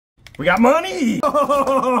We got money!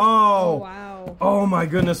 Oh, wow. Oh my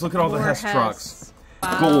goodness, look at all the More Hess trucks.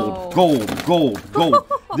 Wow. Gold, gold, gold,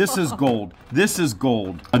 gold. This is gold. This is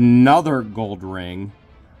gold. Another gold ring.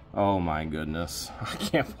 Oh my goodness. I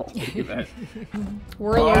can't believe it.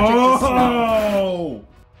 We're allergic to snow.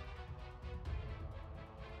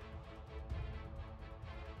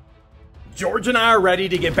 George and I are ready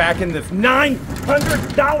to get back in this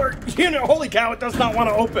 $900 unit. Holy cow, it does not want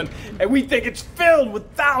to open. And we think it's filled with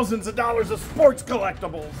thousands of dollars of sports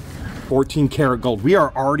collectibles. 14 karat gold. We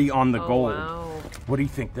are already on the gold. Wow. What do you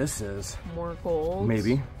think this is? More gold?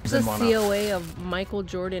 Maybe. It's a COA of Michael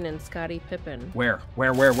Jordan and Scottie Pippen. Where?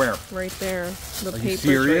 Right there. The paper's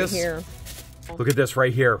serious? right here. Look at this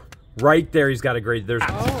right here. Right there, he's got a grade. There's.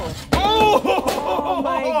 Oh. Oh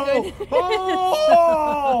my goodness.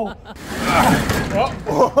 Oh!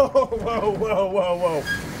 Whoa.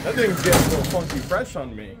 That thing's getting a little funky fresh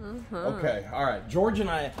on me. Okay, all right. George and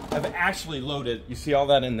I have actually loaded, you see all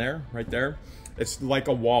that in there, right there? It's like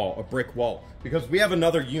a wall, a brick wall, because we have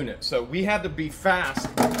another unit. So we had to be fast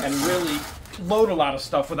and really load a lot of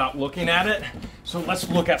stuff without looking at it. So let's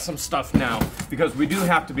look at some stuff now, because we do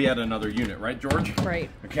have to be at another unit, right, George? Right.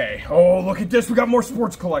 Okay. Oh, look at this. We got more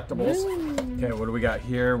sports collectibles. Okay, what do we got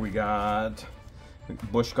here? We got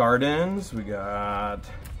Busch Gardens. We got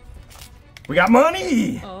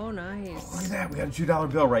money. Oh, nice. Oh, look at that. We got a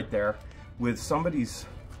 $2 bill right there with somebody's.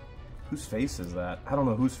 Whose face is that? I don't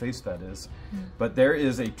know whose face that is. But there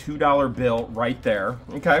is a $2 bill right there.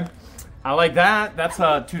 Okay. I like that. That's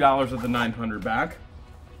 $2 of the 900 back.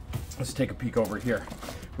 Let's take a peek over here.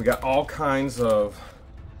 We got all kinds of.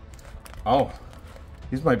 Oh,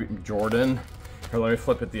 these might be Jordan. Here, let me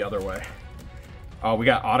flip it the other way. Oh, we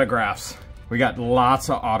got autographs. We got lots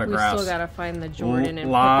of autographs. We still gotta find the Jordan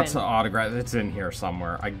and lots Pippen. of autographs. It's in here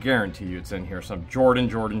somewhere. I guarantee you it's in here. Some Jordan.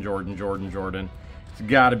 It's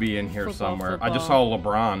got to be in here somewhere. I just saw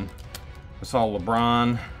LeBron.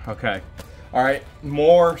 Okay. All right.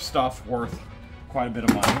 More stuff worth quite a bit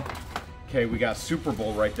of money. Okay, we got Super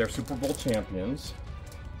Bowl right there. Super Bowl champions.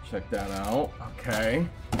 Check that out. Okay.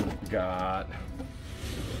 We got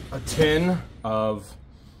a tin of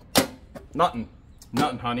nothing,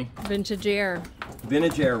 honey. Vintage air.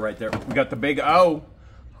 Vintage air right there. We got the big O.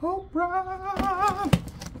 Oprah.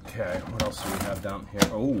 Okay, what else do we have down here?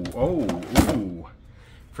 Ooh.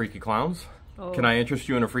 Freaky clowns. Oh. Can I interest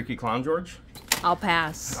you in a freaky clown, George? I'll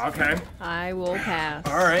pass. Okay. I will pass.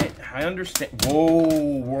 All right, I understand.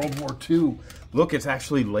 Whoa, World War II. Look, it's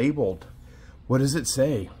actually labeled. What does it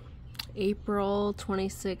say? April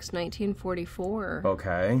 26, 1944.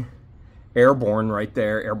 Okay. Airborne right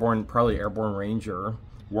there. Airborne, probably Airborne Ranger.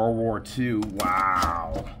 World War II.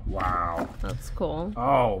 Wow. That's cool.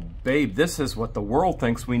 Oh, babe, this is what the world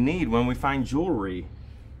thinks we need when we find jewelry.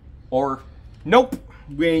 Or, nope,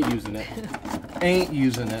 we ain't using it.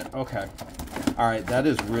 Okay. All right, that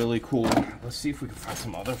is really cool. Let's see if we can find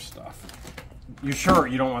some other stuff. You sure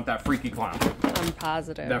you don't want that freaky clown? I'm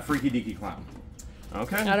positive. That freaky deaky clown.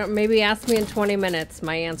 Okay. Maybe ask me in 20 minutes.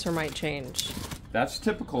 My answer might change. That's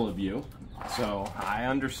typical of you. So I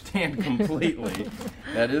understand completely.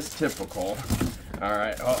 That is typical. All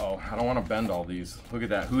right. Uh-oh. I don't want to bend all these. Look at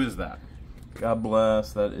that. Who is that? God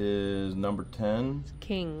bless. That is number 10.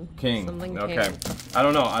 King. Something okay. King. I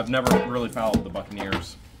don't know. I've never really followed the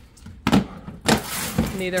Buccaneers.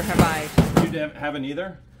 Neither have I. You haven't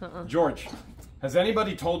either? George, has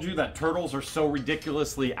anybody told you that turtles are so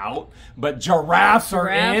ridiculously out, but giraffes are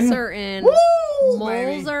in? Giraffes are in. Woo,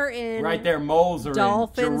 moles baby. Are in. Right there, moles are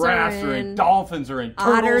Dolphins in. Giraffes are in. Dolphins are in.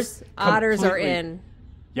 Turtles Otters are in.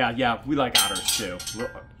 Yeah, we like otters too.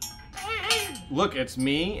 Look, it's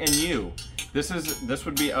me and you. This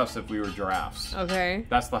would be us if we were giraffes. Okay.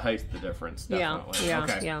 That's the height, the difference, definitely. Yeah.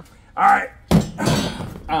 Okay. Yeah. All right.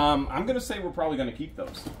 I'm gonna say we're probably gonna keep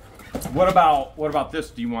those. What about this?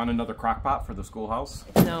 Do you want another crock pot for the schoolhouse?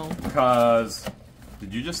 No. Because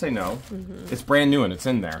did you just say no? It's brand new and it's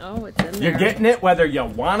in there. Oh, it's in there. You're getting it whether you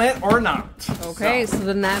want it or not. Okay, so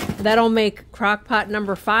then that'll make crock pot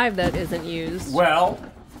number 5 that isn't used. Well,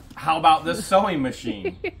 how about this sewing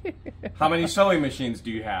machine? How many sewing machines do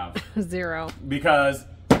you have? 0. Because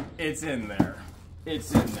it's in there.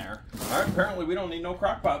 It's in there. All right, apparently we don't need no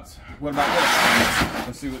crock pots. What about this?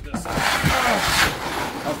 Let's see what this is.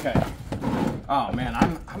 Oh, okay. Oh, man,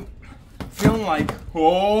 I'm feeling like,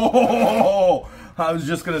 oh, I was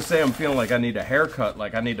just going to say I'm feeling like I need a haircut,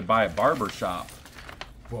 like I need to buy a barber shop.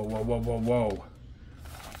 Whoa.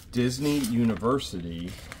 Disney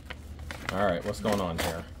University. All right, what's going on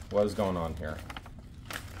here? What is going on here?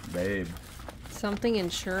 Babe. Something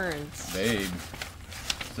insurance. Babe.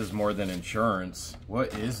 This is more than insurance.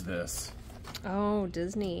 What is this? Oh,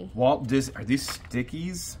 Disney. Walt Disney. Are these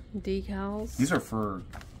stickies? Decals. These are for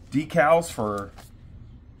decals for...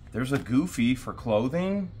 There's a Goofy for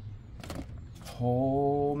clothing.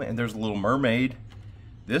 Oh, man. There's a Little Mermaid.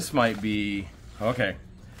 This might be... Okay.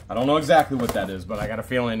 I don't know exactly what that is, but I got a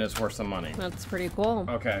feeling it's worth some money. That's pretty cool.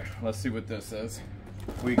 Okay. Let's see what this is.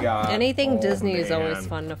 We got... Anything Disney is man. always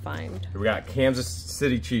fun to find. We got Kansas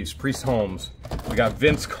City Chiefs, Priest Holmes. We got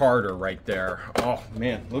Vince Carter right there. Oh,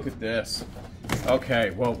 man. Look at this. Okay.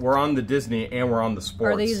 Well, we're on the Disney and we're on the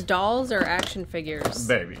sports. Are these dolls or action figures?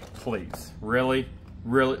 Baby, please. Really?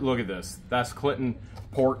 Really? Look at this. That's Clinton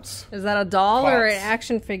Ports. Is that a doll or an Pots.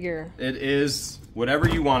 action figure? It is whatever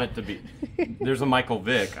you want it to be. There's a Michael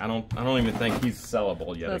Vick. I don't even think he's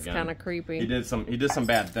sellable yet. That's again. kind of creepy. He did some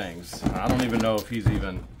bad things. I don't even know if he's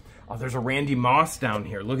even... Oh, there's a Randy Moss down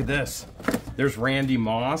here. Look at this. There's Randy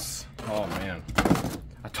Moss. Oh man.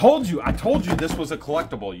 I told you this was a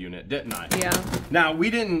collectible unit, didn't I? Yeah. Now, we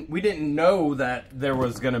didn't know that there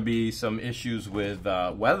was going to be some issues with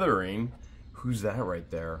weathering. Who's that right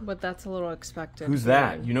there? But that's a little expected. Who's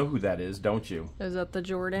that? You know who that is, don't you? Is that the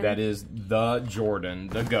Jordan? That is the Jordan,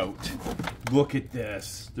 the GOAT. Look at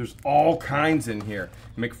this. There's all kinds in here.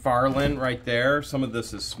 McFarlane right there. Some of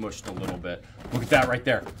this is smushed a little bit. Look at that right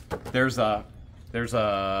there. There's a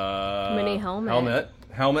mini helmet.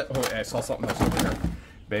 Helmet. Oh, I saw something else over here.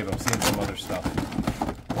 Babe, I'm seeing some other stuff.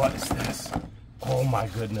 What is this? Oh my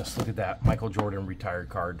goodness, look at that. Michael Jordan retired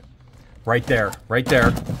card. Right there, right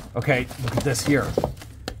there. Okay, look at this here.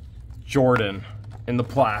 Jordan in the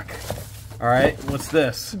plaque. All right, what's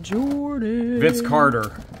this? Jordan. Vince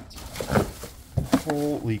Carter.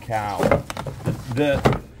 Holy cow.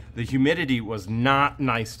 The humidity was not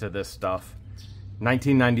nice to this stuff.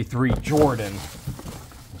 1993 Jordan.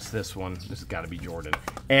 What's this one? This has got to be Jordan.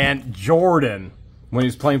 And Jordan, when he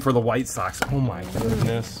was playing for the White Sox. Oh my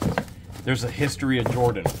goodness. There's a history of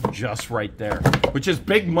Jordan just right there, which is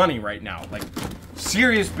big money right now, like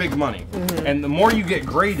serious big money. And the more you get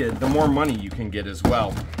graded, the more money you can get as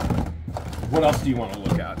well. What else do you want to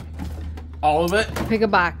look at? All of it? Pick a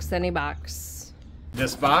box, any box.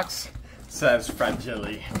 This box says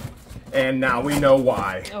Fragile. And now we know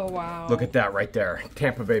why. Oh, wow. Look at that right there.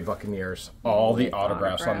 Tampa Bay Buccaneers. All the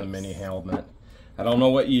autographs on the mini helmet. I don't know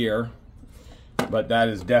what year, but that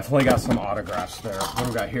has definitely got some autographs there. What do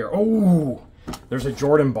we got here? Oh, there's a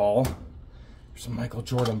Jordan ball. There's a Michael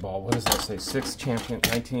Jordan ball. What does that say? 6th champion,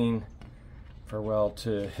 19. Farewell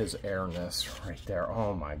to his airness right there.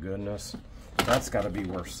 Oh my goodness. That's got to be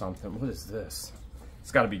worth something. What is this?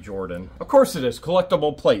 It's got to be Jordan. Of course it is.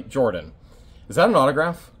 Collectible plate, Jordan. Is that an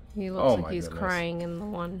autograph? He looks like he's crying in the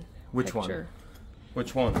one Which picture. One?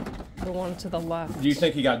 Which one? The one to the left. Do you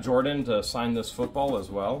think he got Jordan to sign this football as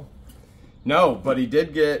well? No, but he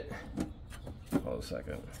did get... Hold a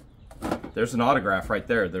second. There's an autograph right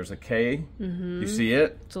there. There's a K. You see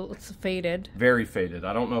it? So it's faded. Very faded.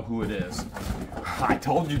 I don't know who it is. I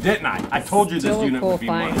told you, didn't I? I told you Still this a unit cool would be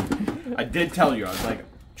money. find. I did tell you. I was like,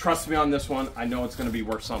 trust me on this one. I know it's going to be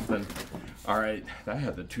worth something. All right. That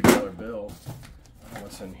had the $2 bill.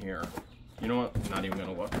 What's in here? You know what? I'm not even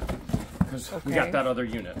going to look. Because we got that other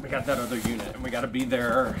unit. We got that other unit. And we got to be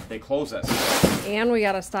there. They close at 6. And we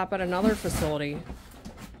got to stop at another facility.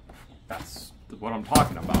 That's what I'm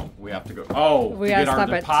talking about. We have to go. Oh, we to gotta get our stop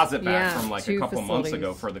at- deposit back yeah, from like a 2 couple months facilities.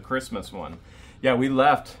 ago for the Christmas one. Yeah, we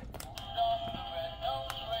left.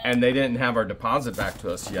 And they didn't have our deposit back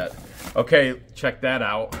to us yet. Okay, check that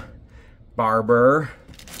out. Barber.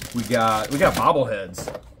 We got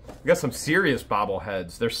bobbleheads. We got some serious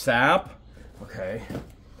bobbleheads. They're sap. Okay.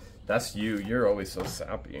 That's you. You're always so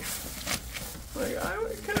sappy. Like,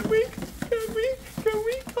 can we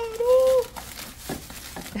cuddle?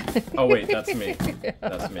 Oh wait, that's me.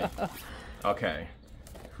 That's me. Okay.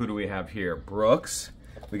 Who do we have here? Brooks.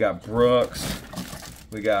 We got Brooks.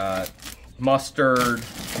 We got mustard.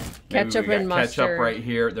 Ketchup and mustard. Ketchup right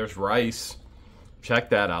here. There's rice.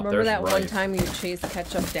 Check that out. Remember There's that rice. one time you chased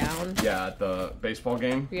ketchup down? Yeah, at the baseball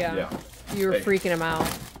game? Yeah. You were freaking him out.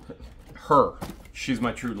 Her. She's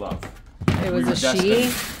my true love. It was We were a she?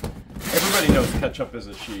 destined. Everybody knows ketchup is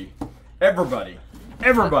a she. Everybody.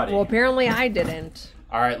 Everybody. Well, apparently I didn't.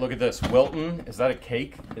 All right, look at this. Wilton. Is that a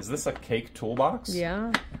cake? Is this a cake toolbox?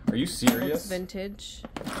 Yeah. Are you serious? It's vintage.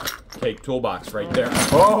 Cake toolbox right there.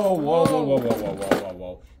 Oh, whoa, whoa, whoa, whoa, whoa, whoa, whoa,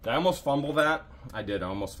 whoa. Did I almost fumble that? I did. I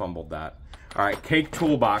almost fumbled that. All right, cake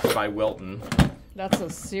toolbox by Wilton. That's a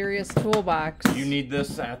serious toolbox. Do you need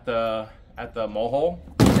this at the mole?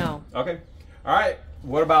 No. Okay. All right.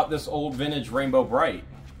 What about this old vintage Rainbow Bright?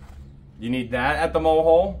 You need that at the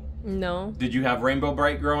mole? No. Did you have Rainbow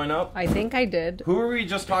Bright growing up? I think I did. Who were we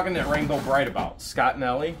just talking that Rainbow Bright about? Scott and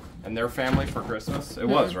Ellie? and their family for Christmas? It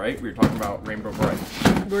was, right? We were talking about Rainbow Bright.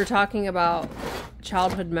 We were talking about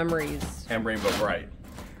childhood memories. And Rainbow Bright.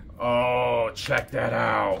 Oh, check that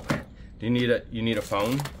out. Do you need a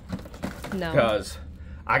phone? No. Because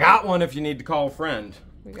I got one if you need to call a friend.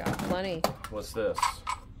 We got plenty. What's this?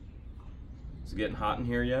 Is it getting hot in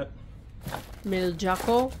here yet?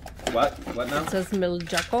 Miljako. What? What now? It says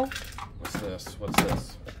Miljako. What's this? What's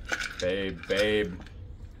this? Babe.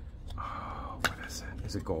 Oh, what is it?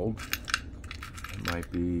 Is it gold? It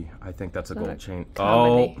might be. I think that's a gold chain.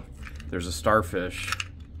 Comedy. Oh, there's a starfish.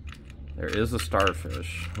 There is a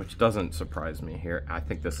starfish, which doesn't surprise me here. I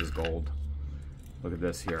think this is gold. Look at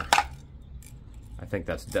this here. I think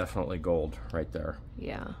that's definitely gold right there.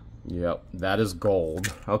 Yeah. Yep, that is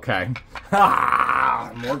gold. Okay.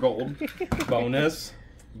 Ah, more gold. Bonus.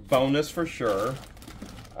 Bonus for sure.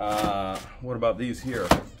 What about these here?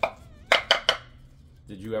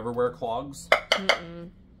 Did you ever wear clogs?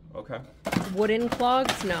 Mm-mm. Okay. Wooden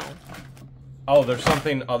clogs? No. Oh, there's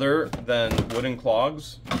something other than wooden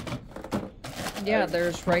clogs? Yeah,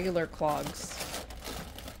 there's regular clogs.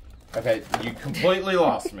 Okay, you completely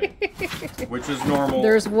lost me. Which is normal.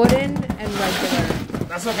 There's wooden and regular.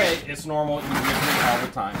 That's okay. It's normal. You get me all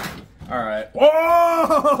the time. All right.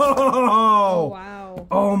 Oh! Wow.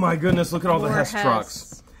 Oh my goodness! Look at all the More Hess Hess.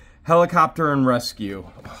 trucks. Helicopter and rescue.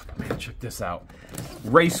 Oh man, check this out.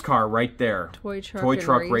 Race car right there. Toy truck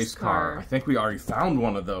and race car. I think we already found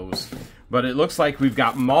one of those, but it looks like we've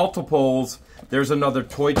got multiples. There's another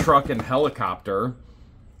toy truck and helicopter.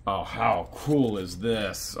 Oh, how cool is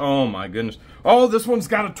this? Oh my goodness. Oh, this one's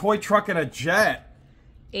got a toy truck and a jet.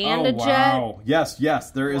 And oh, a jet? Wow.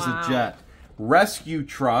 Yes, there is a jet. Rescue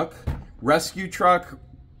truck,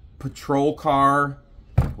 patrol car.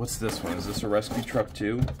 What's this one? Is this a rescue truck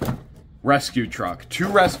too? Rescue truck. 2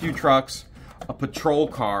 rescue trucks, a patrol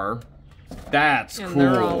car. That's cool. And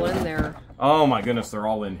they're all in there. Oh my goodness, they're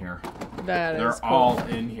all in here. They're cool. All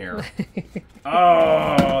in here.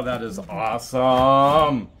 Oh, that is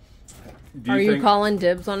awesome. Are you calling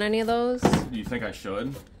dibs on any of those? Do you think I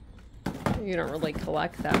should? You don't really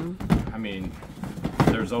collect them. I mean,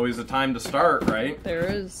 there's always a time to start, right? There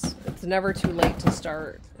is. It's never too late to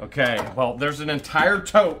start. Okay, well, there's an entire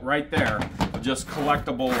tote right there of just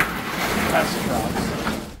collectible test drops.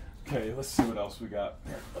 Okay, let's see what else we got.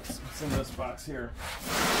 Here, what's in this box here?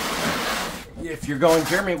 If you're going,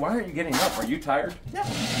 Jeremy, why aren't you getting up? Are you tired?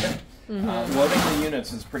 Yeah. Loading the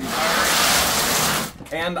units is pretty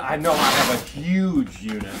hard. And I know I have a huge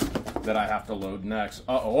unit that I have to load next.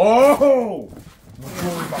 Oh!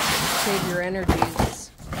 Save your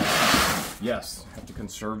energies. Yes, have to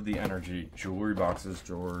conserve the energy. Jewelry boxes,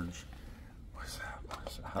 George. What's that?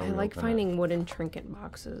 How do I we like open finding wooden trinket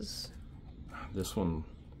boxes. This one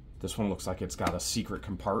looks like it's got a secret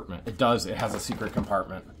compartment. It does. It has a secret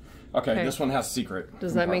compartment. Okay, this one has secret.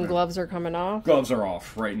 Does that mean gloves are coming off? Gloves are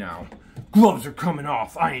off right now. Gloves are coming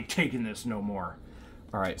off. I ain't taking this no more.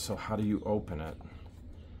 All right, so how do you open it?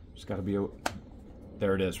 There's got to be a...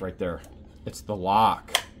 There it is, right there. It's the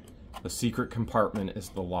lock. The secret compartment is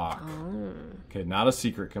the lock. Oh. Okay, not a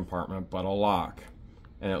secret compartment, but a lock.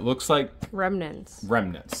 And it looks like... Remnants.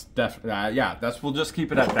 Remnants. Yeah, we'll just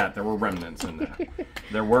keep it at that. There were remnants in there.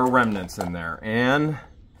 There were remnants in there. And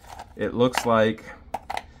it looks like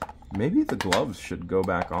maybe the gloves should go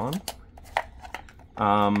back on.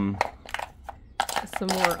 Some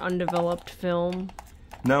more undeveloped film.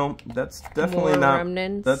 No, that's definitely More not.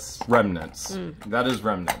 remnants? That's remnants. That is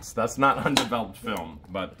remnants. That's not undeveloped film.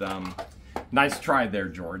 But nice try there,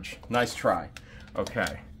 George. Nice try.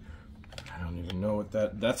 Okay. I don't even know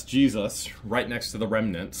what that's Jesus right next to the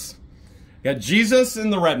remnants. Got Jesus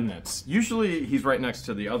and the remnants. Usually he's right next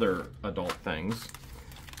to the other adult things.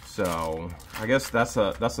 So I guess that's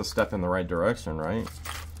a step in the right direction, right?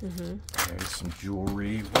 Okay, some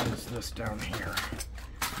jewelry. What is this down here?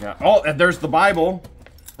 Yeah. Oh, and there's the Bible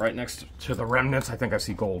right next to the remnants. I think I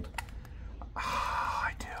see gold. Ah,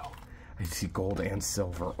 I do. I see gold and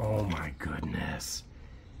silver. Oh my goodness.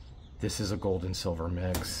 This is a gold and silver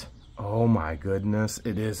mix. Oh my goodness.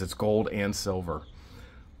 It is. It's gold and silver.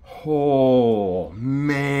 Oh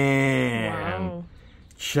man. Wow.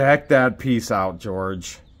 Check that piece out,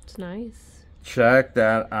 George. It's nice. Check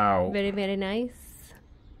that out. Very, very nice.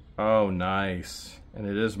 Oh, nice. And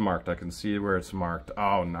it is marked. I can see where it's marked.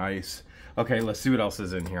 Oh, nice. Okay, let's see what else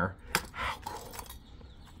is in here. How cool.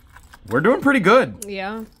 We're doing pretty good.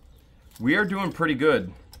 Yeah. We are doing pretty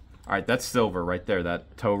good. All right, that's silver right there.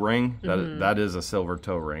 That toe ring, that is a silver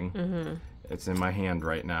toe ring. It's in my hand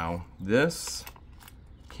right now. This,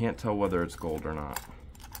 can't tell whether it's gold or not.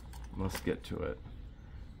 Let's get to it.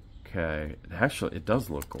 Okay, actually, it does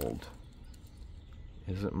look gold.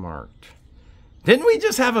 Is it marked? Didn't we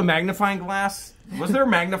just have a magnifying glass? Was there a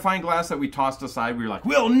magnifying glass that we tossed aside? We were like,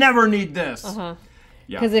 we'll never need this. Uh-huh.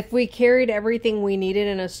 Yeah. Because if we carried everything we needed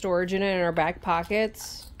in a storage unit in our back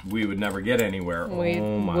pockets, we would never get anywhere. We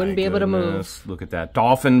oh my wouldn't be able to goodness. Look at that.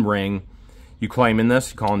 Dolphin ring. You claiming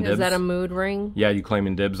this? You calling dibs? is that a mood ring? Yeah, you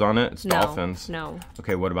claiming dibs on it? It's No, dolphins. no.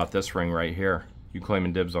 Okay, what about this ring right here? You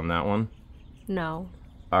claiming dibs on that one? No.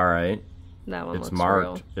 All right. That one It's looks marked.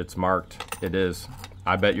 real. It's marked. It is.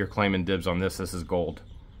 I bet you're claiming dibs on this. This is gold.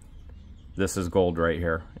 This is gold right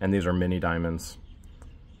here. And these are mini diamonds.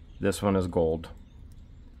 This one is gold.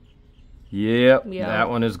 Yep, Yeah. that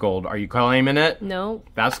one is gold. Are you claiming it? No.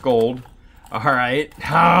 That's gold. All right.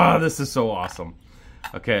 Ah, this is so awesome.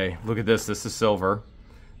 Okay, look at this. This is silver.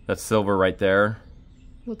 That's silver right there.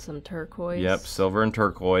 With some turquoise. Yep, silver and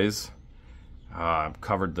turquoise. I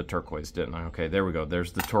covered the turquoise, didn't I? Okay, there we go.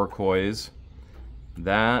 There's the turquoise.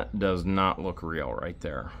 That does not look real right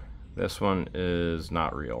there. This one is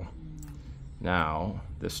not real. Now,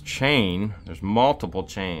 this chain, there's multiple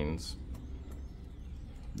chains.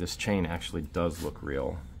 This chain actually does look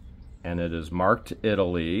real. And it is marked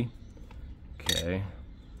Italy. Okay.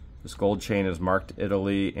 This gold chain is marked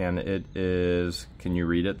Italy, and it is, can you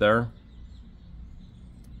read it there?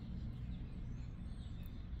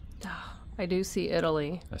 I do see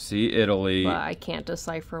Italy. I see Italy. But I can't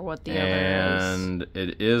decipher what the other is. And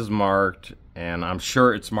it is marked, and I'm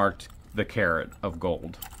sure it's marked the carat of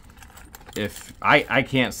gold. If I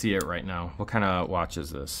can't see it right now. What kind of watch is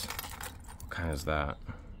this? What kind is that?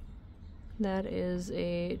 That is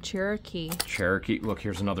a Cherokee. Cherokee. Look,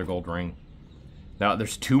 here's another gold ring. Now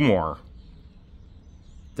there's two more.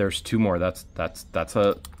 There's two more.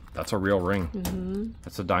 That's a real ring. Mm-hmm.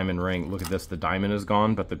 That's a diamond ring. Look at this. The diamond is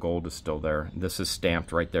gone, but the gold is still there. This is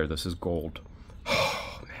stamped right there. This is gold.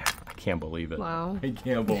 Oh man, I can't believe it. Wow. I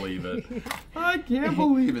can't believe it. I can't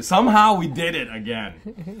believe it. Somehow we did it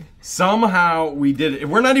again. Somehow we did it.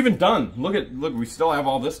 We're not even done. Look, we still have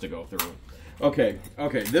all this to go through. Okay,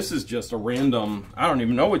 this is just a random, I don't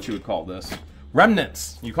even know what you would call this.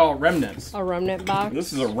 Remnants. You call it remnants. A remnant box?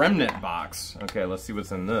 This is a remnant box. Okay, let's see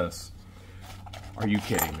what's in this. Are you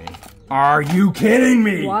kidding me? Are you kidding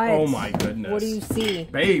me? What? Oh my goodness. What do you see?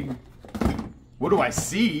 Babe, what do I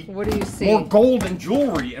see? What do you see? More gold and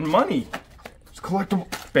jewelry and money. It's collectible.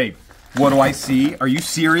 Babe, what do I see? Are you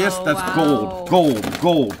serious? Oh, That's wow.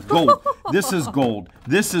 gold. This is gold.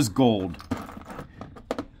 This is gold.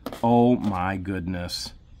 Oh my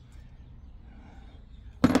goodness.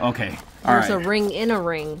 Okay, all right. There's a ring in a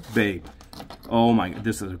ring. Babe, oh my,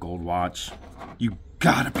 this is a gold watch. You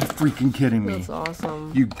gotta be freaking kidding me. That's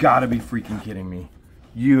awesome. You gotta be freaking kidding me.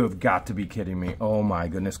 You have got to be kidding me. Oh my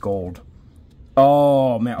goodness, gold.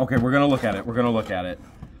 Oh man, okay, we're gonna look at it. We're gonna look at it.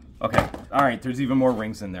 Okay, all right, there's even more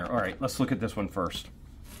rings in there. All right, let's look at this one first.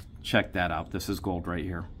 Check that out. This is gold right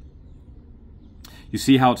here. You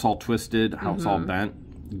see how it's all twisted, how it's all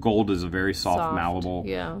bent? Gold is a very soft, malleable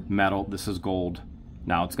metal. This is gold.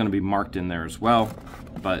 Now it's going to be marked in there as well,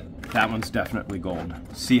 but that one's definitely gold.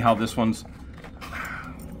 See how this one's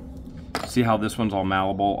all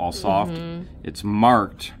malleable, all soft? It's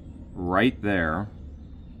marked right there.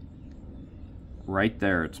 Right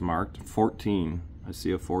there it's marked 14. I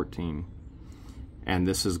see a 14. And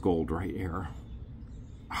this is gold right here.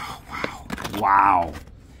 Oh, wow. Wow.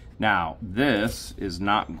 Now, this is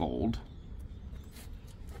not gold.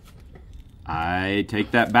 I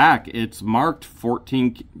take that back. It's marked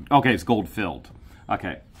 14. Okay, it's gold filled.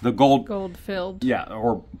 Okay, the gold. Gold filled. Yeah,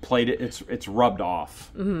 or plated. It's rubbed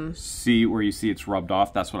off. See where you see it's rubbed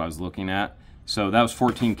off? That's what I was looking at. So that was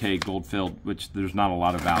 14K gold filled, which there's not a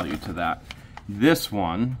lot of value to that. This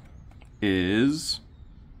one is.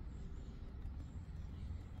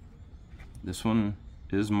 This one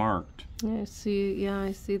is marked. I see. Yeah,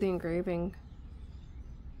 I see the engraving.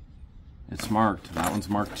 It's marked. That one's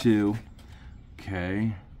marked too.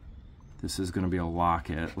 Okay, this is going to be a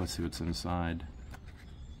locket. Let's see what's inside.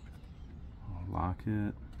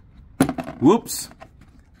 Locket. Whoops.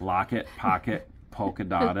 Locket, pocket, polka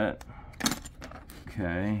dotted.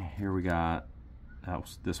 Okay, here we got.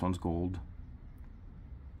 This one's gold.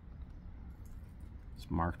 It's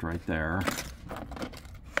marked right there.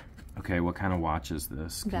 Okay, what kind of watch is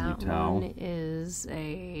this? Can you tell? That one is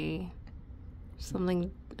a something.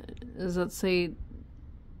 Does it say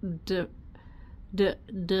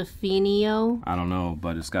Definio? I don't know,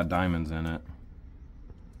 but it's got diamonds in it.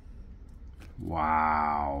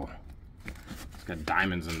 Wow. It's got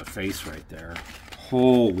diamonds in the face right there.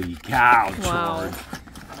 Holy cow, George. Wow.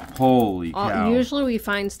 Holy cow. Usually we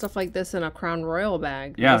find stuff like this in a Crown Royal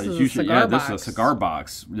bag. Yeah, this is a cigar box. This is a cigar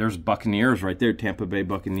box. There's Buccaneers right there, Tampa Bay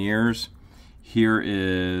Buccaneers.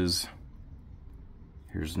 Here's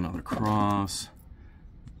another cross.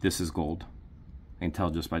 This is gold. I can tell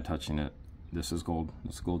just by touching it. This is gold.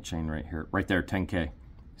 This gold chain right here. Right there, 10K.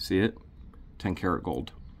 See it? 10 karat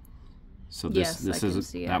gold. So this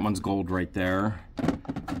is that one's gold right there.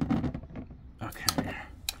 Okay.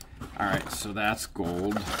 All right, so that's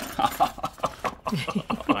gold.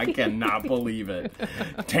 I cannot believe it.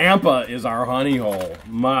 Tampa is our honey hole.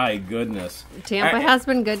 My goodness. Tampa has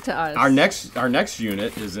been good to us. Our next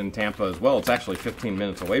unit is in Tampa as well. It's actually 15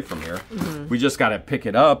 minutes away from here. Mm-hmm. We just got to pick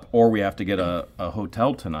it up, or we have to get a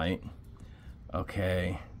hotel tonight.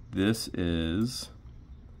 Okay, this is.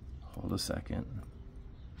 Hold a second.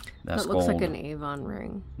 That's gold. That looks gold. like an Avon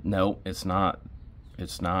ring. No, it's not.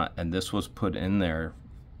 It's not. And this was put in there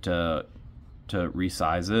to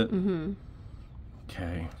resize it. Mm-hmm.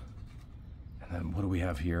 Okay. And then what do we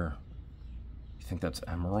have here? You think that's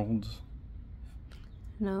emeralds?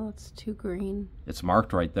 No, it's too green. It's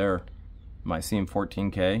marked right there. Am I seeing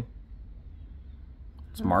 14K?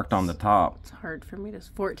 It's marked on the top. It's hard for me to...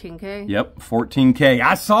 14K? Yep, 14K.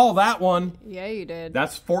 I saw that one. Yeah, you did.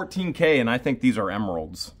 That's 14K, and I think these are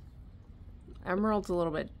emeralds. Emerald's a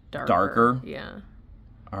little bit darker. Darker? Yeah.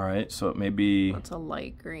 All right, so it may be... It's a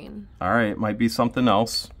light green. All right, it might be something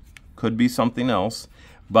else. Could be something else.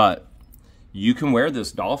 But you can wear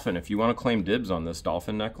this dolphin. If you want to claim dibs on this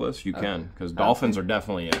dolphin necklace, you can. Because dolphins are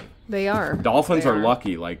definitely in. They are. Dolphins are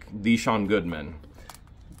lucky, like the Sean Goodman.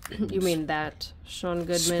 You mean that Sean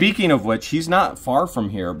Goodman? Speaking of which, he's not far from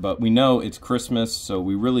here, but we know it's Christmas, so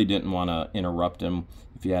we really didn't want to interrupt him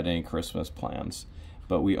if he had any Christmas plans.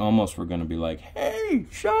 But we almost were going to be like, hey,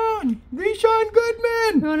 Sean, the Sean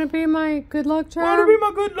Goodman! You want to be my good luck charm? Want to be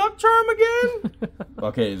my good luck charm again?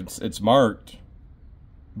 Okay, it's marked,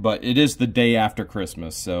 but it is the day after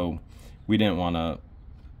Christmas, so we didn't want to,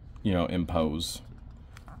 impose.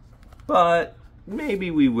 But...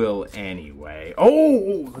 maybe we will anyway.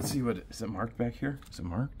 Oh, let's see what is it marked back here? Is it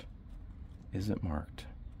marked? Is it marked?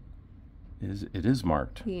 It is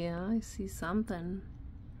marked. Yeah, I see something.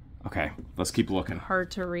 Okay, let's keep looking.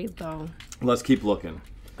 Hard to read though. Let's keep looking.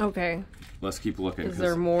 Okay. Let's keep looking. Is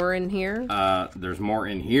there more in here? There's more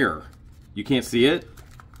in here. You can't see it?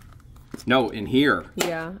 No, in here.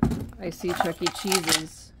 Yeah, I see Chuck E.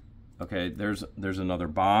 Cheese's. Okay, there's another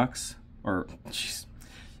box. Or, jeez.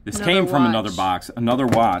 This Another came from watch. another box, another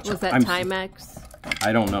watch. Was that Timex?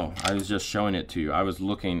 I don't know. I was just showing it to you. I was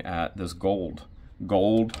looking at this gold.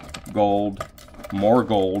 Gold, gold, more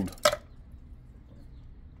gold.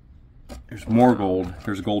 There's more gold.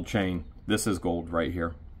 There's a gold chain. This is gold right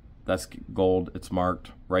here. That's gold. It's marked.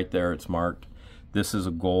 Right there, it's marked. This is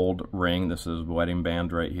a gold ring. This is a wedding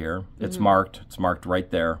band right here. It's marked. It's marked right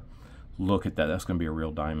there. Look at that. That's going to be a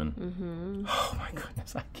real diamond. Mm-hmm. Oh, my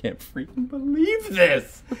goodness. I can't freaking believe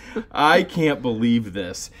this. I can't believe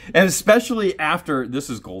this. And especially after,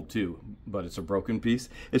 this is gold too, but it's a broken piece.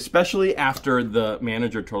 Especially after the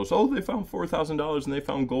manager told us, oh, they found $4,000 and they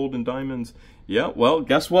found gold and diamonds. Yeah, well,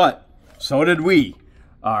 guess what? So did we.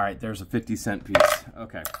 All right, there's a 50-cent piece.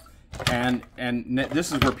 Okay. And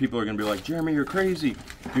this is where people are going to be like, Jeremy, you're crazy.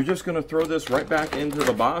 You're just going to throw this right back into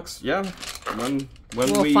the box? Yeah. When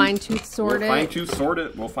we'll fine-tooth sort it. We'll fine-tooth sort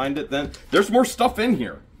it. We'll find it then. There's more stuff in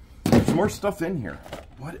here. There's more stuff in here.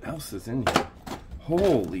 What else is in here?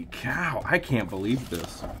 Holy cow. I can't believe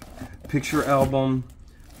this. Picture album.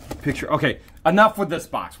 Okay, enough with this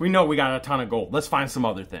box. We know we got a ton of gold. Let's find some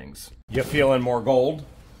other things. You feeling more gold?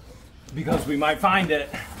 Because we might find it.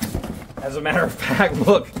 As a matter of fact,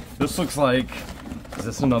 look. This looks like... is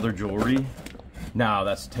this another jewelry? No,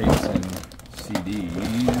 that's tapes and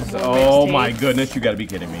CDs. Oh my goodness, you gotta be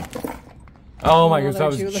kidding me. Oh my goodness, I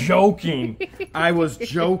was joking. I was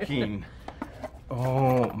joking.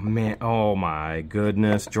 Oh man, oh my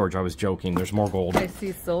goodness. George, I was joking. There's more gold. I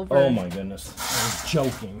see silver. Oh my goodness, I was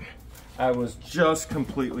joking. I was just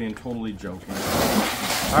completely and totally joking.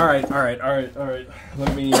 All right.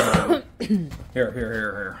 Let me,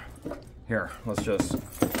 here, let's just...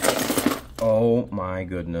 oh my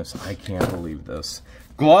goodness, I can't believe this.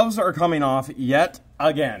 Gloves are coming off yet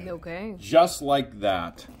again. Okay. Just like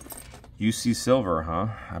that. You see silver, huh?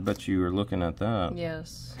 I bet you were looking at that.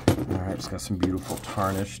 Yes. All right, it's got some beautiful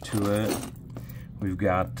tarnish to it. We've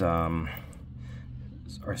got our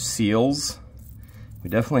seals. We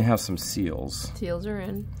definitely have some seals. Seals are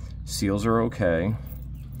in. Seals are okay.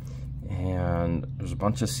 And there's a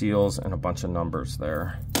bunch of seals and a bunch of numbers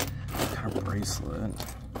there. Got a bracelet.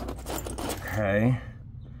 Okay.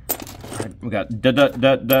 We got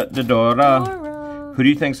Dora. Who do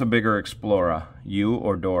you think's a bigger explorer, you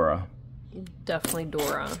or Dora? Definitely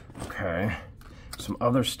Dora. Okay. some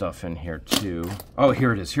other stuff in here too. Oh,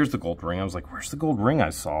 here it is. Here's the gold ring. I was like, where's the gold ring I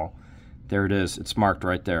saw? There it is. It's marked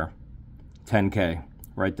right there. 10K,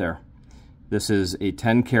 right there. This is a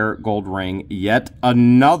 10 karat gold ring. Yet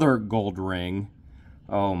another gold ring.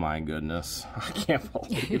 Oh my goodness. I can't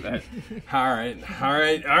believe it. All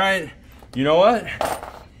right. You know what?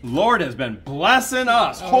 Lord has been blessing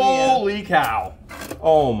us. Holy cow.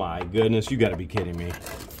 Oh my goodness. You gotta be kidding me.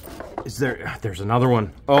 There's another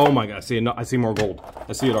one. Oh my God, I see more gold.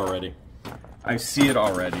 I see it already.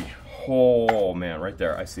 Oh man, right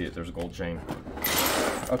there, I see it. There's a gold chain.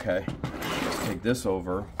 Okay, let's take this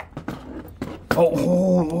over.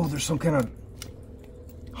 Oh, there's some kind of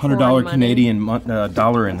 $100 Canadian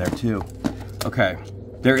dollar in there too. Okay,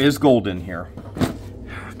 there is gold in here.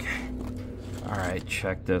 Okay, all right,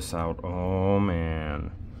 check this out. Oh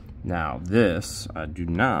man. Now this, I do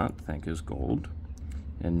not think is gold.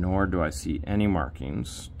 And nor do I see any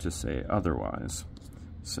markings to say otherwise.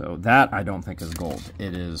 So that I don't think is gold.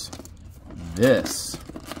 It is this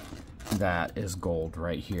that is gold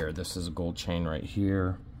right here. This is a gold chain right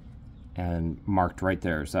here and marked right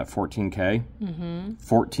there. Is that 14K? Mm-hmm.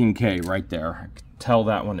 14K right there. I could tell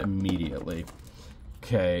that one immediately.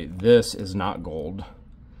 Okay, this is not gold.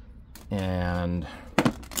 And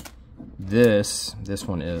this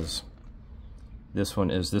one is.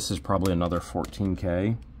 This is probably another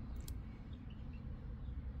 14K.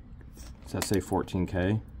 Does that say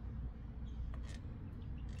 14K?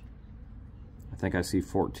 I think I see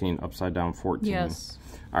 14, upside down 14. Yes.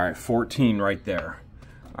 All right, 14 right there.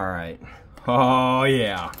 All right. Oh,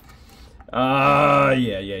 yeah. Yeah.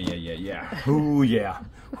 Ooh, yeah.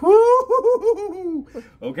 Woo!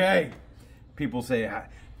 Okay. People say,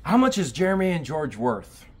 how much is Jeremy and George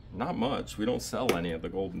worth? Not much. We don't sell any of the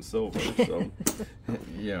gold and silver, so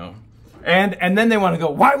you know. And then they want to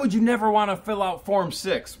go, why would you never want to fill out Form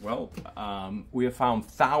 6? Well, we have found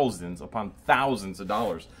thousands upon thousands of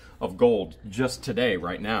dollars of gold just today,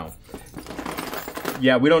 right now.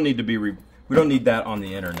 Yeah, we don't need to be we don't need that on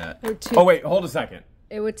the internet. Oh wait, hold a second.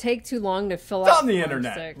 It would take too long to fill out. It's on the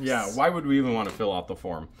internet. 6. Yeah, why would we even want to fill out the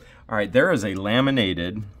form? All right, there is a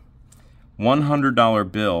laminated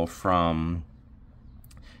 $100 bill from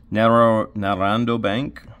Narando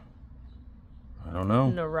Bank. I don't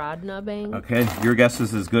know. Narodna Bank. Okay, your guess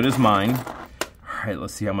is as good as mine. All right,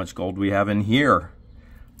 let's see how much gold we have in here,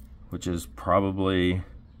 which is probably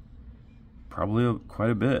quite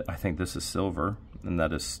a bit. I think this is silver, and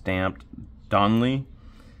that is stamped Donley.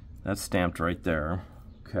 That's stamped right there.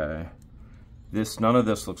 Okay, none of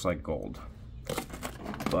this looks like gold,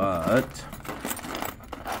 but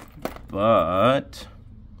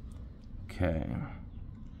okay.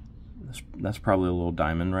 That's probably a little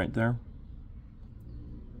diamond right there.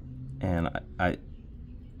 And I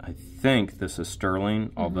think this is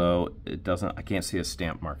sterling, although it doesn't, I can't see a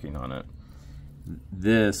stamp marking on it.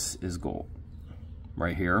 This is gold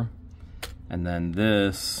right here. And then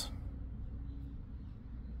this,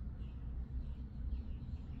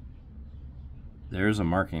 there's a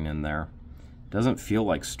marking in there. Doesn't feel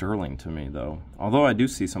like sterling to me though. Although I do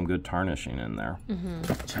see some good tarnishing in there.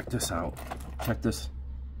 Check this out. Check this.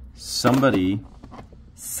 Somebody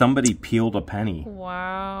peeled a penny.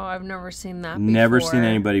 Wow, I've never seen that before. Never seen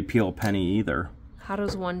anybody peel a penny either. How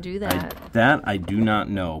does one do that? That I do not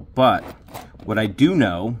know. But what I do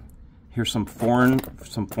know, here's some foreign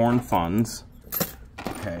funds.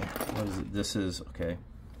 Okay, what is it? This is okay.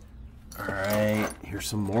 All right, here's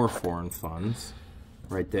some more foreign funds.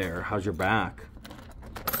 Right there. How's your back?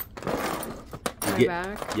 My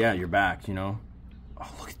back? Yeah, your back, you know. Oh,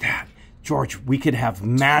 look at that. George, we could have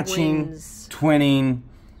matching, twinning.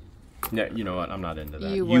 Yeah, you know what? I'm not into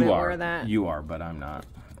that. You wouldn't wear that. You are, but I'm not.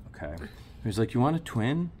 Okay. He's like, you want a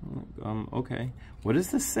twin? Okay. What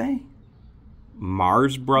does this say?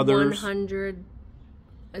 Mars Brothers. 100.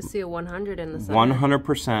 I see a 100 in the center.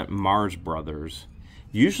 100% Mars Brothers.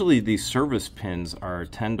 Usually these service pins are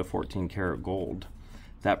 10 to 14 karat gold.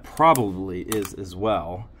 That probably is as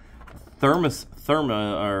well. Thermometer.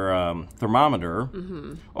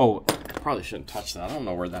 Oh, probably shouldn't touch that. I don't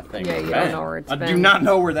know where that thing has been. Don't know where it's been. I do not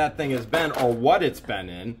know where that thing has been or what it's been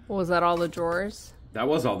in. Was that all the drawers? That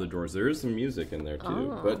was all the drawers. There is some music in there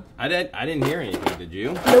too, but I didn't hear anything. Did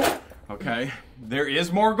you? Nope. Okay. There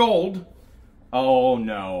is more gold. Oh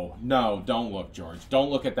no, don't look, George.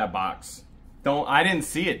 Don't look at that box. Don't. I didn't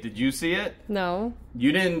see it. Did you see it? No.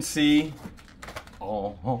 You didn't see.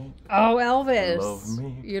 Oh, Elvis. Love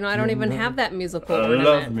me. You know, I don't even have that musical ornament.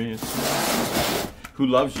 Love me. Who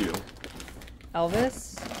loves you?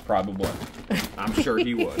 Elvis? Probably. I'm sure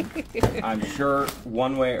he would. I'm sure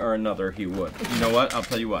one way or another he would. You know what? I'll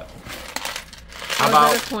tell you what. How Is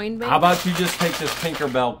about that a coin bank? How about you just take this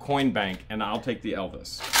Tinkerbell coin bank and I'll take the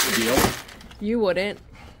Elvis. Deal? You wouldn't.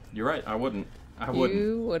 You're right. I wouldn't. I wouldn't.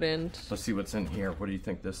 You wouldn't. Let's see what's in here. What do you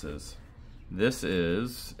think this is? This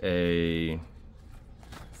is a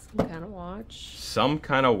Some kind of watch. some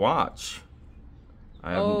kind of watch.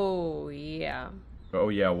 Oh yeah. Oh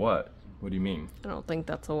yeah. What? What do you mean? I don't think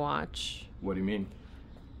that's a watch. What do you mean?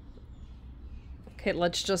 Okay,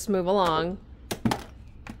 let's just move along.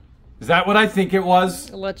 Is that what I think it was?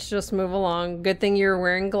 Let's just move along. Good thing you're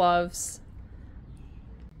wearing gloves.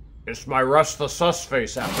 It's my Russ the Sus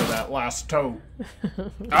face after that last tote. All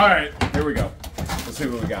right, here we go. Let's see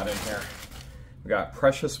what we got in here. We got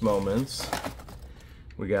Precious Moments.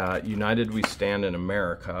 We got United We Stand in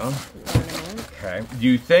America. Okay. Do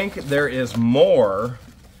you think there is more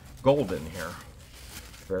gold in here?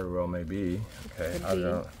 Very well may be. Okay, I don't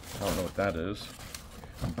know what that is.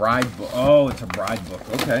 A bride book. Oh, it's a bride book.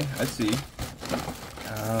 Okay, I see.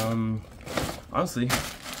 Honestly,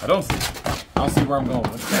 I don't see where I'm going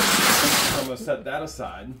with this. So I'm gonna set that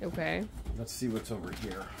aside. Okay. Let's see what's over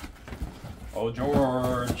here. Oh,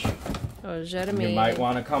 George. Oh, Jeremy. You might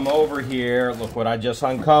want to come over here. Look what I just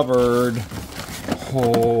uncovered.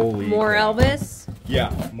 Holy. More crap. Elvis?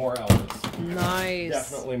 Yeah, more Elvis. Nice.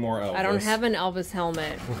 Definitely more Elvis. I don't have an Elvis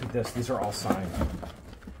helmet. Look at this. These are all signed.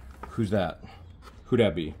 Who's that? Who'd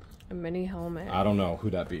that be? A mini helmet. I don't know.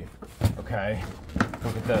 Who'd that be? Okay.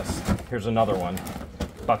 Look at this. Here's another one.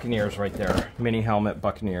 Buccaneers right there. Mini helmet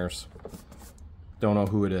Buccaneers. Don't know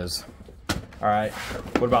who it is. All right.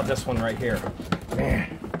 What about this one right here?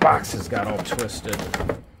 Man, box has got all twisted.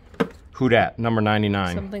 Who dat? Number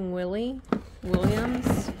 99. Something Williams?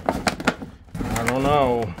 I don't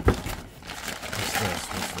know. What's this?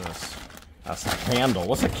 What's this? That's a candle.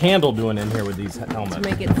 What's a candle doing in here with these helmets? To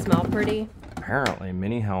make it smell pretty. Apparently,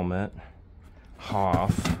 mini helmet.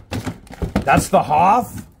 Hoff. That's the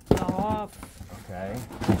Hoff? Off. Okay.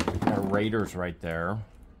 Got Raiders right there.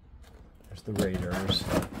 There's the Raiders.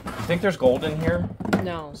 You think there's gold in here?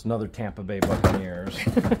 No. It's another Tampa Bay Buccaneers.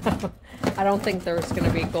 I don't think there's going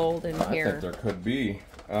to be gold in I here. think there could be.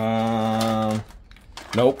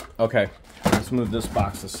 Nope. Okay. Let's move this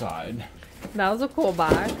box aside. That was a cool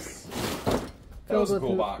box. That was a Filled cool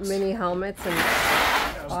with box. mini helmets and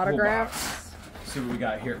That was a autographs. cool box. Let's see what we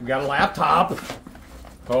got here. We got a laptop.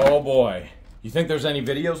 Oh boy. You think there's any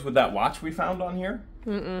videos with that watch we found on here?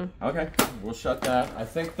 Mm-mm. Okay. We'll shut that. I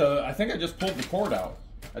think I just pulled the cord out.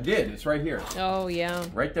 I did. It's right here. Oh, yeah.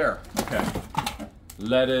 Right there. Okay.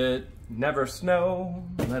 Let it never snow.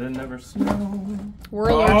 Let it never snow. We're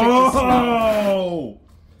allergic to snow. Oh!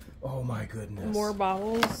 Oh my goodness. More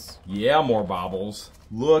bobbles. Yeah, more bobbles.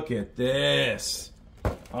 Look at this.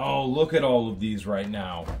 Oh, look at all of these right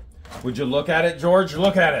now. Would you look at it, George?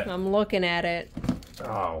 Look at it. I'm looking at it.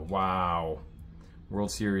 Oh, wow.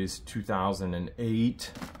 World Series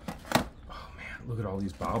 2008. Oh, man. Look at all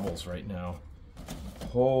these bobbles right now.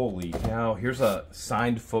 Holy cow. Here's a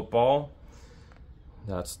signed football.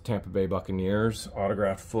 That's Tampa Bay Buccaneers.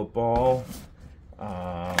 Autographed football.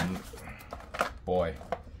 Boy.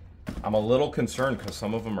 I'm a little concerned because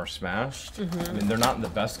some of them are smashed. I mean, they're not in the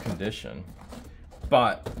best condition.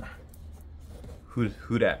 But, who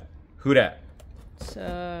dat? Who dat? It's,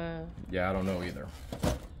 Yeah, I don't know either.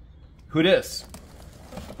 Who dis?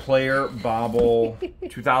 Player, Bobble,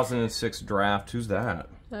 2006 draft. Who's that?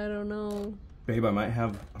 I don't know. Babe, I might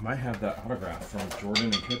have that autograph from Jordan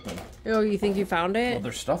and Pippen. Oh, you think you found Well, it?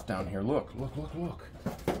 there's stuff down here. Look, look, look, look.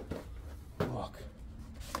 Look.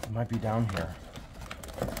 It might be down here.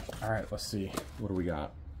 All right, let's see. What do we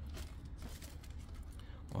got?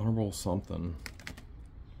 Honorable something.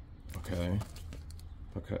 Okay.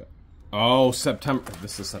 Okay. Oh, September.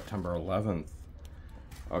 This is September 11th.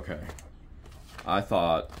 Okay. I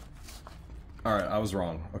thought. All right, I was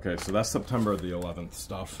wrong. Okay, so that's September the 11th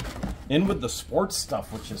stuff. In with the sports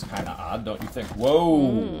stuff, which is kind of odd, don't you think?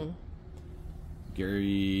 Whoa.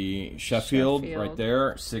 Gary Sheffield right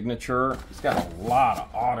there, signature. He's got a lot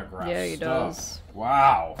of autographs. Yeah, he does.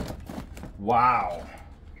 Wow. Wow.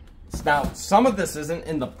 Now, some of this isn't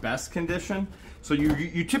in the best condition. So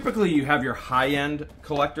you typically you have your high-end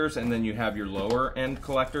collectors and then you have your lower-end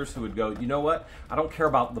collectors who would go, you know what? I don't care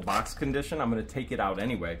about the box condition. I'm going to take it out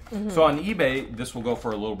anyway. So on eBay, this will go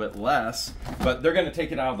for a little bit less, but they're going to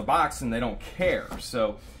take it out of the box and they don't care.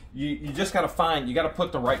 So you just got to find, you got to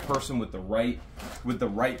put the right person with the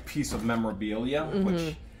right piece of memorabilia,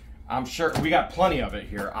 which I'm sure we got plenty of it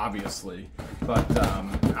here, obviously. But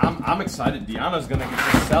I'm excited. Deanna's going to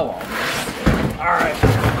get to sell all this. All right.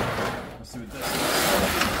 Let's see what this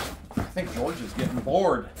is. I think George is getting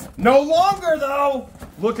bored. No longer, though.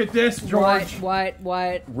 Look at this, George. What?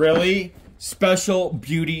 Really? Special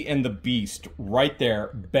Beauty and the Beast, right there.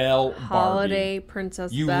 Belle Holiday Barbie.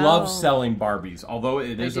 Princess You Belle. love selling Barbies, although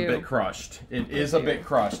it is a do. bit crushed. It is a bit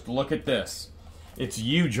crushed. Look at this. It's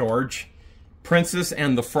you, George. Princess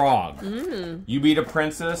and the Frog. You beat a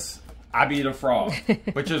princess, I beat a frog.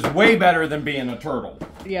 Which is way better than being a turtle.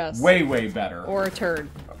 Yes. Way, way better. Or a turd.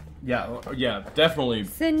 Yeah, definitely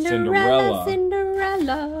Cinderella.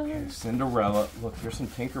 Cinderella. Look, here's some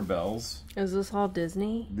Tinkerbells. Is this all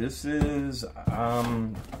Disney? This is,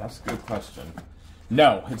 that's a good question.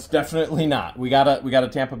 No, it's definitely not. We got a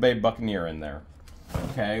Tampa Bay Buccaneer in there.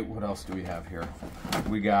 Okay, what else do we have here?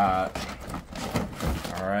 We got,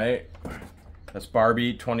 all right, that's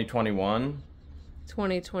Barbie 2021.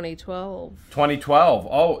 2012. 2012.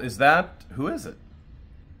 Oh, is that, who is it?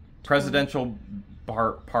 Presidential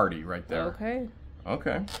party right there. Okay.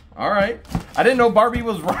 Okay. All right. I didn't know Barbie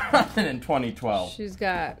was running in 2012. She's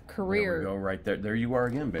got career. There we go, right there. There you are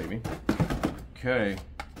again, baby. Okay.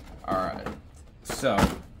 All right. So,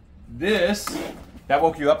 that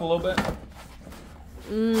woke you up a little bit?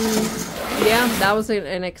 Yeah, that was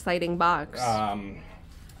an exciting box.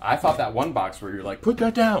 I thought that one box where you're like, put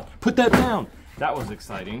that down, put that down. That was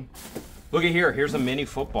exciting. Look at here. Here's a mini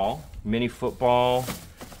football. Mini football.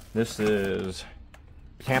 This is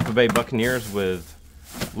Tampa Bay Buccaneers with,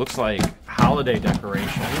 looks like, holiday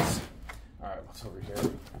decorations. All right, what's over here?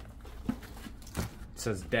 It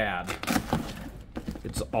says Dad.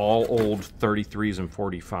 It's all old 33s and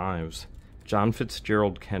 45s. John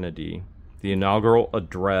Fitzgerald Kennedy. The inaugural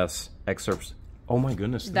address excerpts. Oh my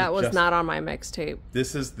goodness. That was not on my mixtape.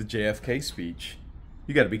 This is the JFK speech.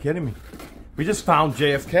 You got to be kidding me. We just found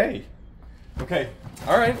JFK. Okay.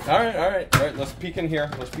 All right. Let's peek in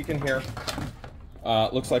here.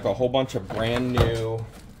 Looks like a whole bunch of brand new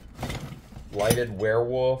lighted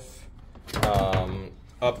werewolf.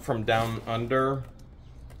 Up from down under.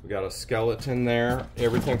 We got a skeleton there.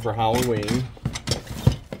 Everything for Halloween.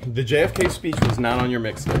 The JFK speech was not on your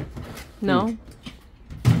mixtape. No.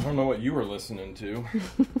 I don't know what you were listening to.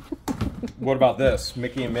 What about this?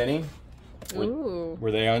 Mickey and Minnie? Ooh.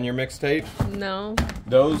 Were they on your mixtape? No.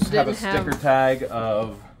 Those have a sticker tag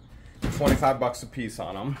of $25 a piece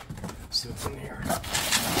on them. Let's see what's in here.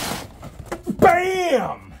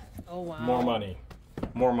 Bam! Oh, wow. More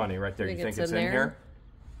money right there. You think it's in here?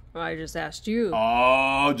 Well, I just asked you.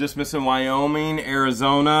 Oh, just missing Wyoming,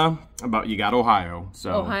 Arizona. You got Ohio.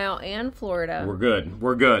 So Ohio and Florida. We're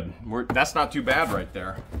good. That's not too bad right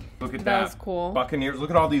there. Look at that. That was cool. Buccaneers. Look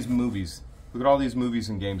at all these movies. Look at all these movies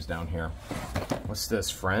and games down here. What's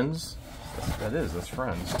this? Friends? That's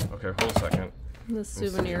Friends. Okay, hold a second. The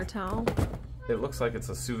souvenir towel. It looks like it's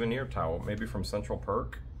a souvenir towel. Maybe from Central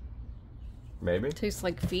Perk? Maybe? Tastes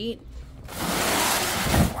like feet.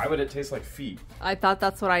 Why would it taste like feet? I thought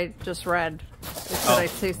that's what I just read. It said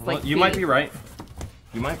it tastes like feet. You might be right.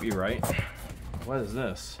 What is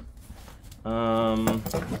this?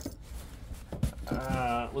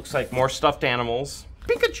 Looks like more stuffed animals.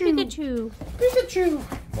 Pikachu.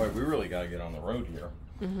 Boy, we really got to get on the road here.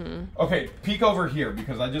 Okay, peek over here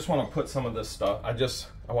because I just want to put some of this stuff. I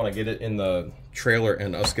want to get it in the trailer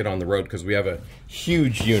and us get on the road because we have a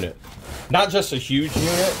huge unit. Not just a huge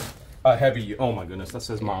unit, a heavy. Oh my goodness, that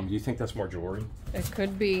says Mom. Do you think that's more jewelry? It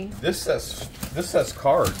could be. This says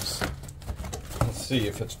cards. Let's see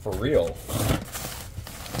if it's for real.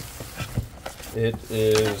 It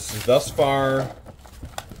is thus far.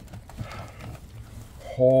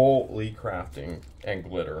 Holy crafting and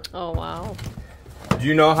glitter. Oh, wow. Do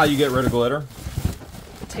you know how you get rid of glitter?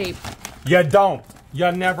 Tape. You don't.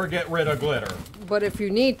 You never get rid of glitter. But if you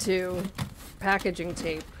need to, packaging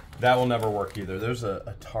tape. That will never work either. There's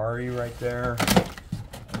a Atari right there.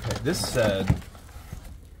 Okay, this said...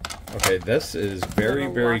 Okay, this is very,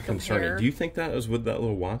 very concerning. Do you think that is with that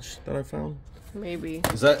little watch that I found? Maybe.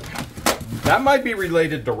 Is that... That might be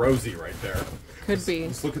related to Rosie right there. Could be.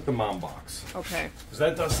 Let's look at the Mom box. Okay. Because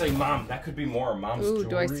that does say Mom. That could be more Mom's jewelry. Ooh,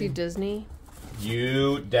 do I see Disney?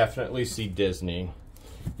 You definitely see Disney.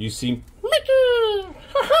 You see Mickey!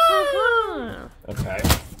 Okay.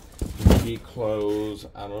 Mickey clothes.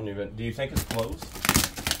 I don't even... Do you think it's closed?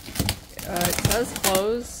 It says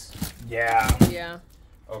close. Yeah. Yeah.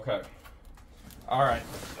 Okay. All right.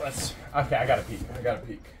 Okay, I gotta peek.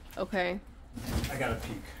 Okay. I gotta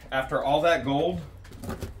peek. After all that gold...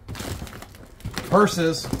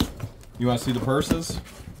 Purses. You want to see the purses?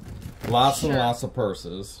 Lots and lots of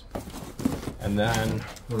purses. And then,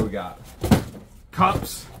 what do we got?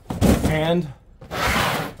 Cups and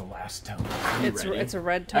the last tote. It's a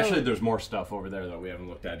red tote. Actually, there's more stuff over there that we haven't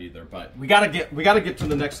looked at either. But we gotta get to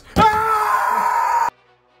the next. Ah!